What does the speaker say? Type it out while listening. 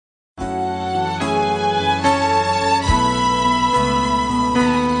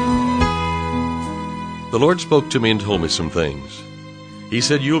The Lord spoke to me and told me some things. He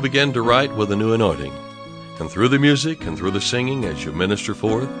said, you'll begin to write with a new anointing. And through the music and through the singing as you minister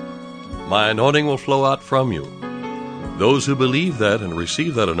forth, my anointing will flow out from you. Those who believe that and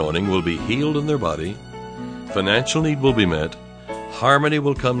receive that anointing will be healed in their body. Financial need will be met. Harmony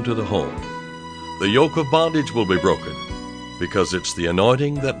will come to the home. The yoke of bondage will be broken, because it's the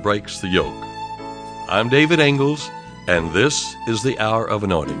anointing that breaks the yoke. I'm David Engels, and this is the Hour of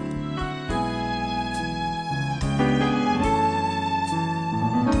Anointing.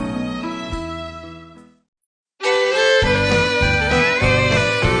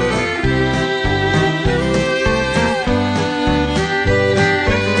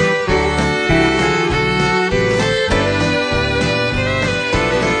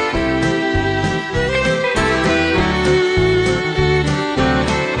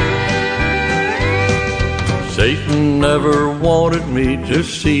 Satan never wanted me to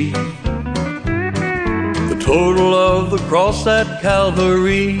see the total of the cross at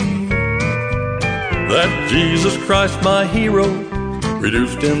Calvary, that Jesus Christ, my hero,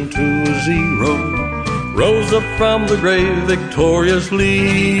 reduced him to a zero, rose up from the grave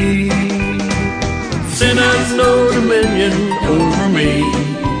victoriously. Sin has no dominion over me.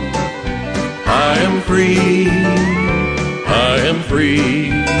 I am free, I am free.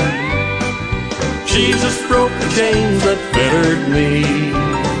 Jesus broke the chains that fettered me.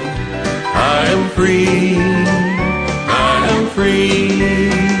 I am free, I am free.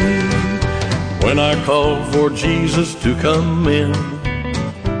 When I called for Jesus to come in,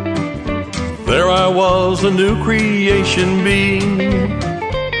 there I was, a new creation being.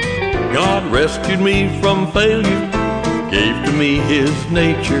 God rescued me from failure, gave to me His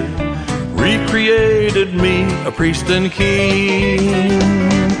nature, recreated me a priest and king.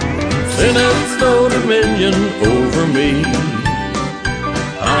 Sin has no dominion over me.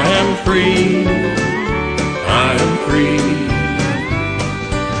 I am free, I am free.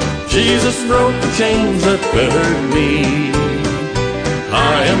 Jesus broke the chains that fettered me.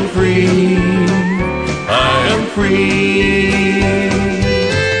 I am free, I am free.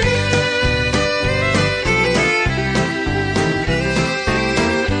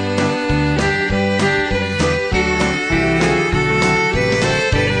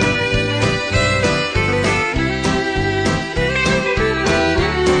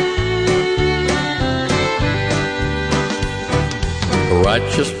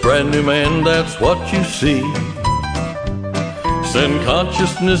 Righteous brand new man, that's what you see. Sin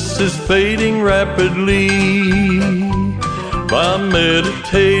consciousness is fading rapidly. By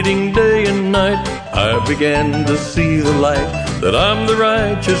meditating day and night, I began to see the light, that I'm the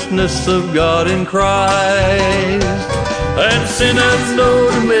righteousness of God in Christ, and sin has no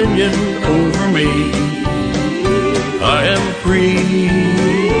dominion over me. I am free,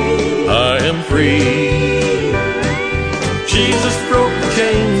 I am free. Jesus broke the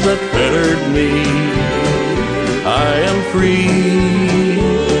chains that fettered me. I am free,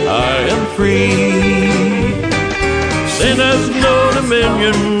 I am free. Sin has no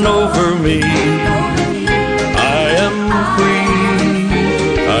dominion over me. I am free,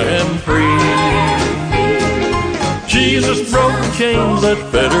 I am free. Jesus broke the chains that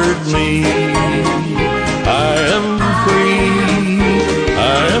fettered me. I am free, I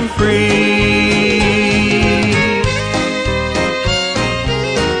am free.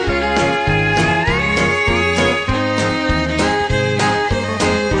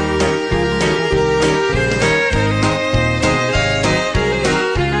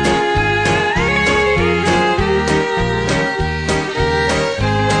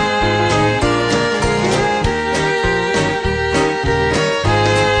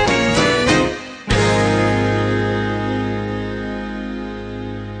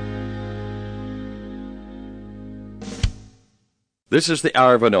 This is the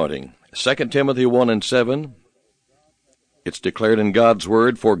Hour of Anointing. 2 Timothy 1:7. It's declared in God's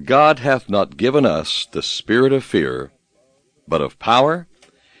Word, for God hath not given us the spirit of fear, but of power,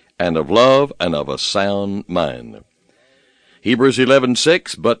 and of love, and of a sound mind. Hebrews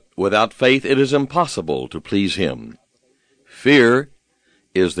 11:6, but without faith it is impossible to please Him. Fear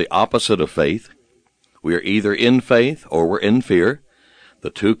is the opposite of faith. We are either in faith or we're in fear.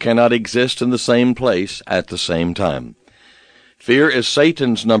 The two cannot exist in the same place at the same time. Fear is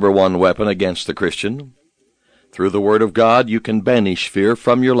Satan's number one weapon against the Christian. Through the Word of God, you can banish fear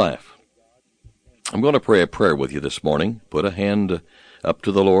from your life. I'm going to pray a prayer with you this morning. Put a hand up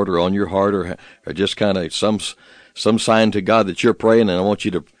to the Lord or on your heart, or just kind of some sign to God that you're praying, and I want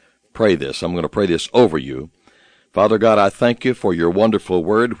you to pray this. I'm going to pray this over you. Father God, I thank you for your wonderful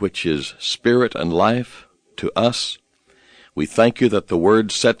Word, which is spirit and life to us. We thank you that the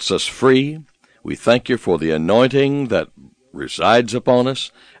Word sets us free. We thank you for the anointing that resides upon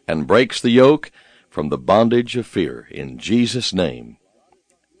us and breaks the yoke from the bondage of fear. In Jesus' name,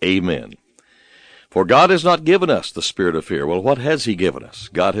 amen. For God has not given us the spirit of fear. Well, what has he given us?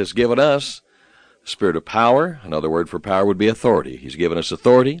 God has given us the spirit of power. Another word for power would be authority. He's given us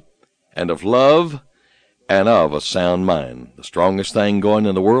authority, and of love, and of a sound mind. The strongest thing going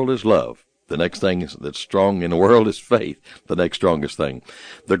in the world is love. The next thing that's strong in the world is faith. The next strongest thing.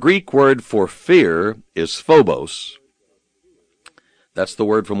 The Greek word for fear is phobos. That's the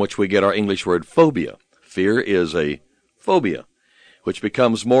word from which we get our English word phobia. Fear is a phobia, which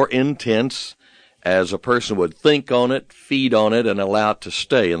becomes more intense as a person would think on it, feed on it, and allow it to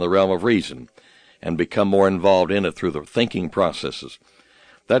stay in the realm of reason and become more involved in it through the thinking processes.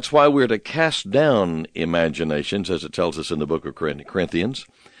 That's why we're to cast down imaginations, as it tells us in the book of Corinthians,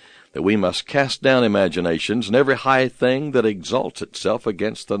 that we must cast down imaginations and every high thing that exalts itself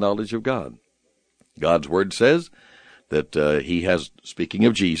against the knowledge of God. God's word says that he has, speaking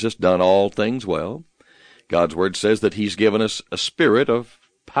of Jesus, done all things well. God's word says that he's given us a spirit of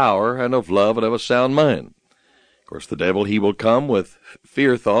power and of love and of a sound mind. Of course, the devil, he will come with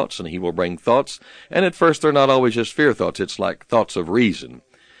fear thoughts, and he will bring thoughts, and at first they're not always just fear thoughts. It's like thoughts of reason.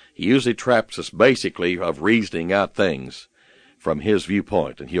 He usually traps us basically of reasoning out things from his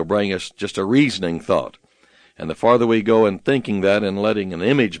viewpoint, and he'll bring us just a reasoning thought. And the farther we go in thinking that and letting an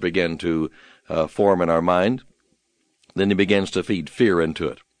image begin to form in our mind, then he begins to feed fear into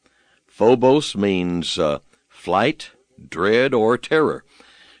it. Phobos means flight, dread, or terror.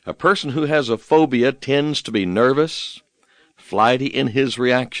 A person who has a phobia tends to be nervous, flighty in his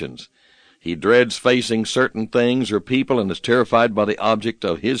reactions. He dreads facing certain things or people and is terrified by the object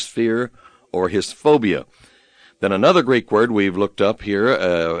of his fear or his phobia. Then another Greek word we've looked up here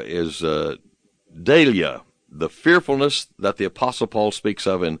is dalia, the fearfulness that the Apostle Paul speaks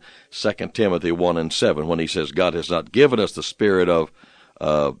of in 2 Timothy 1:7 when he says God has not given us the spirit of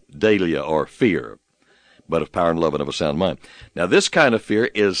dalia or fear, but of power and love and of a sound mind. Now, this kind of fear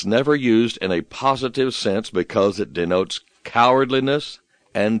is never used in a positive sense because it denotes cowardliness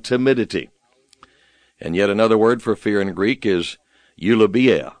and timidity. And yet another word for fear in Greek is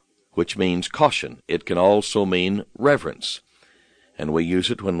eulabia, which means caution. It can also mean reverence. And we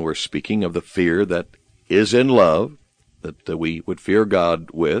use it when we're speaking of the fear that is in love, that we would fear God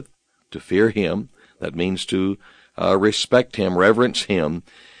with, to fear him. That means to respect him, reverence him.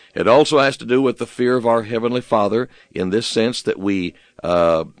 It also has to do with the fear of our Heavenly Father in this sense that we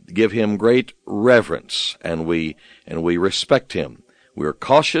give him great reverence and we respect him. We're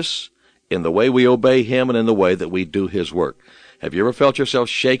cautious in the way we obey him and in the way that we do his work. Have you ever felt yourself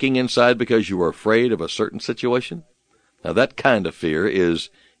shaking inside because you were afraid of a certain situation? Now that kind of fear is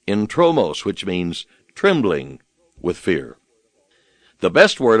intromos, which means trembling with fear. The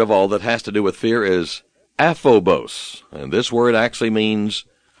best word of all that has to do with fear is aphobos, and this word actually means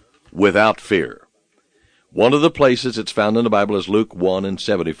without fear. One of the places it's found in the Bible is Luke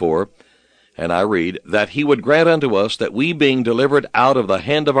 1:74, and I read, that he would grant unto us that we being delivered out of the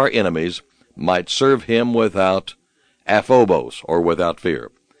hand of our enemies might serve him without aphobos, or without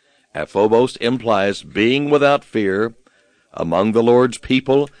fear. Aphobos implies being without fear among the Lord's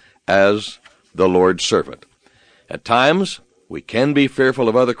people as the Lord's servant. At times, we can be fearful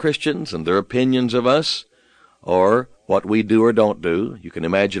of other Christians and their opinions of us, or what we do or don't do. You can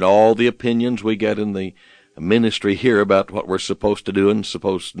imagine all the opinions we get in the ministry here about what we're supposed to do and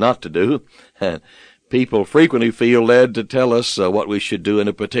supposed not to do. People frequently feel led to tell us what we should do in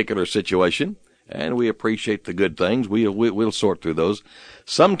a particular situation, and we appreciate the good things. We'll sort through those.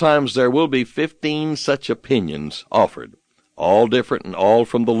 Sometimes there will be 15 such opinions offered, all different and all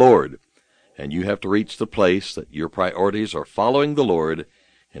from the Lord. And you have to reach the place that your priorities are following the Lord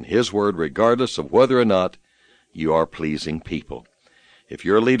and his word, regardless of whether or not you are pleasing people. If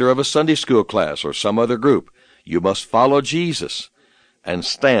you're a leader of a Sunday school class or some other group, you must follow Jesus and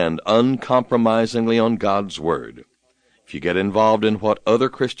stand uncompromisingly on God's word. If you get involved in what other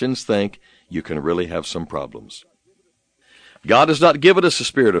Christians think, you can really have some problems. God has not given us a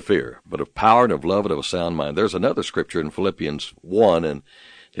spirit of fear, but of power and of love and of a sound mind. There's another scripture in Philippians 1, and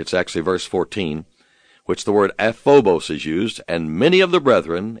it's actually verse 14, which the word aphobos is used, and many of the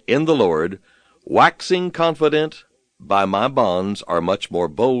brethren in the Lord, waxing confident by my bonds, are much more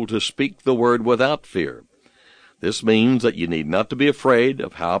bold to speak the word without fear. This means that you need not to be afraid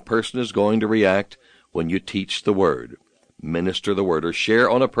of how a person is going to react when you teach the word, minister the word, or share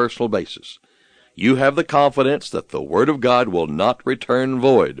on a personal basis. You have the confidence that the word of God will not return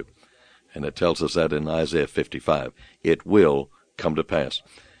void. And it tells us that in Isaiah 55. It will come to pass.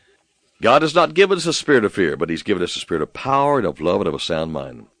 God has not given us a spirit of fear, but he's given us a spirit of power and of love and of a sound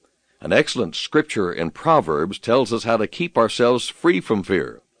mind. An excellent scripture in Proverbs tells us how to keep ourselves free from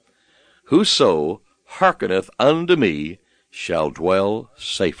fear. Whoso hearkeneth unto me shall dwell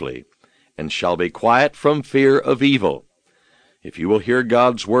safely, and shall be quiet from fear of evil. If you will hear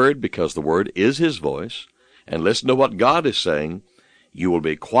God's word, because the word is his voice, and listen to what God is saying, you will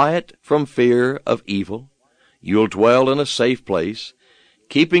be quiet from fear of evil. You'll dwell in a safe place,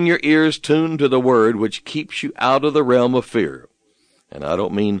 keeping your ears tuned to the word, which keeps you out of the realm of fear. And I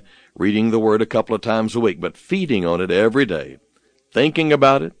don't mean reading the word a couple of times a week, but feeding on it every day, thinking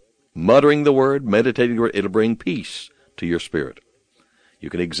about it, muttering the word, meditating the word. It'll bring peace to your spirit. You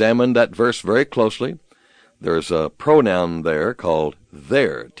can examine that verse very closely. There's a pronoun there called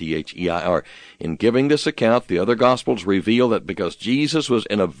there, T-H-E-I-R. In giving this account, the other Gospels reveal that because Jesus was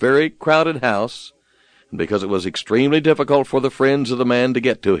in a very crowded house, and because it was extremely difficult for the friends of the man to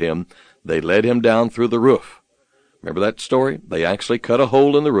get to him, they led him down through the roof. Remember that story? They actually cut a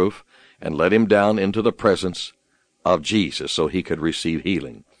hole in the roof and let him down into the presence of Jesus so he could receive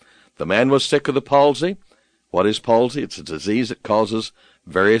healing. The man was sick of the palsy. What is palsy? It's a disease that causes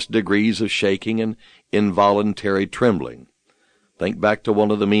various degrees of shaking and involuntary trembling. Think back to one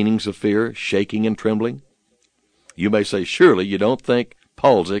of the meanings of fear, shaking and trembling. You may say, surely you don't think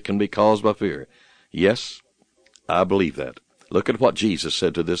palsy can be caused by fear. Yes, I believe that. Look at what Jesus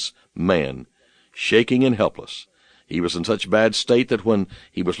said to this man, shaking and helpless. He was in such bad state that when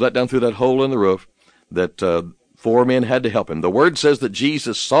he was let down through that hole in the roof, that 4 men had to help him. The word says that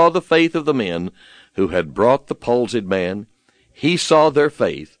Jesus saw the faith of the men who had brought the palsied man. He saw their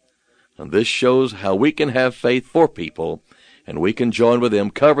faith, and this shows how we can have faith for people, and we can join with them,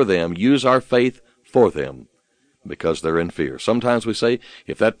 cover them, use our faith for them, because they're in fear. Sometimes we say,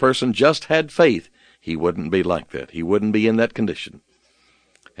 if that person just had faith, he wouldn't be like that. He wouldn't be in that condition.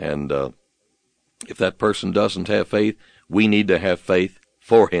 And if that person doesn't have faith, we need to have faith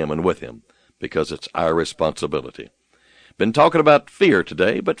for him and with him, because it's our responsibility. Been talking about fear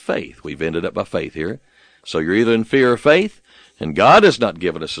today, but faith. We've ended up by faith here. So you're either in fear or faith, and God has not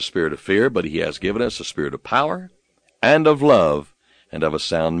given us a spirit of fear, but he has given us a spirit of power and of love and of a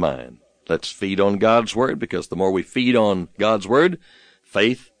sound mind. Let's feed on God's word, because the more we feed on God's word,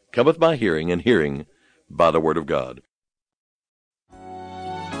 faith cometh by hearing, and hearing by the word of God.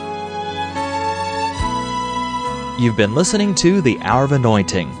 You've been listening to The Hour of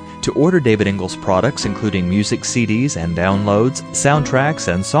Anointing. To order David Ingles products, including music CDs and downloads,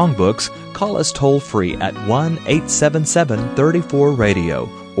 soundtracks, and songbooks, call us toll-free at 1-877-34-RADIO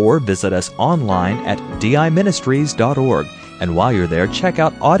or visit us online at diministries.org. And while you're there, check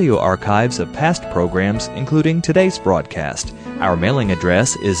out audio archives of past programs, including today's broadcast. Our mailing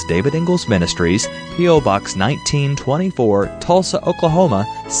address is David Ingles Ministries, P.O. Box 1924, Tulsa, Oklahoma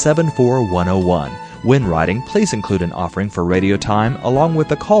 74101. When writing, please include an offering for radio time along with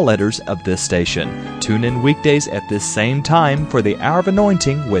the call letters of this station. Tune in weekdays at this same time for the Hour of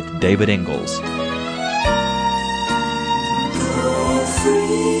Anointing with David Ingles.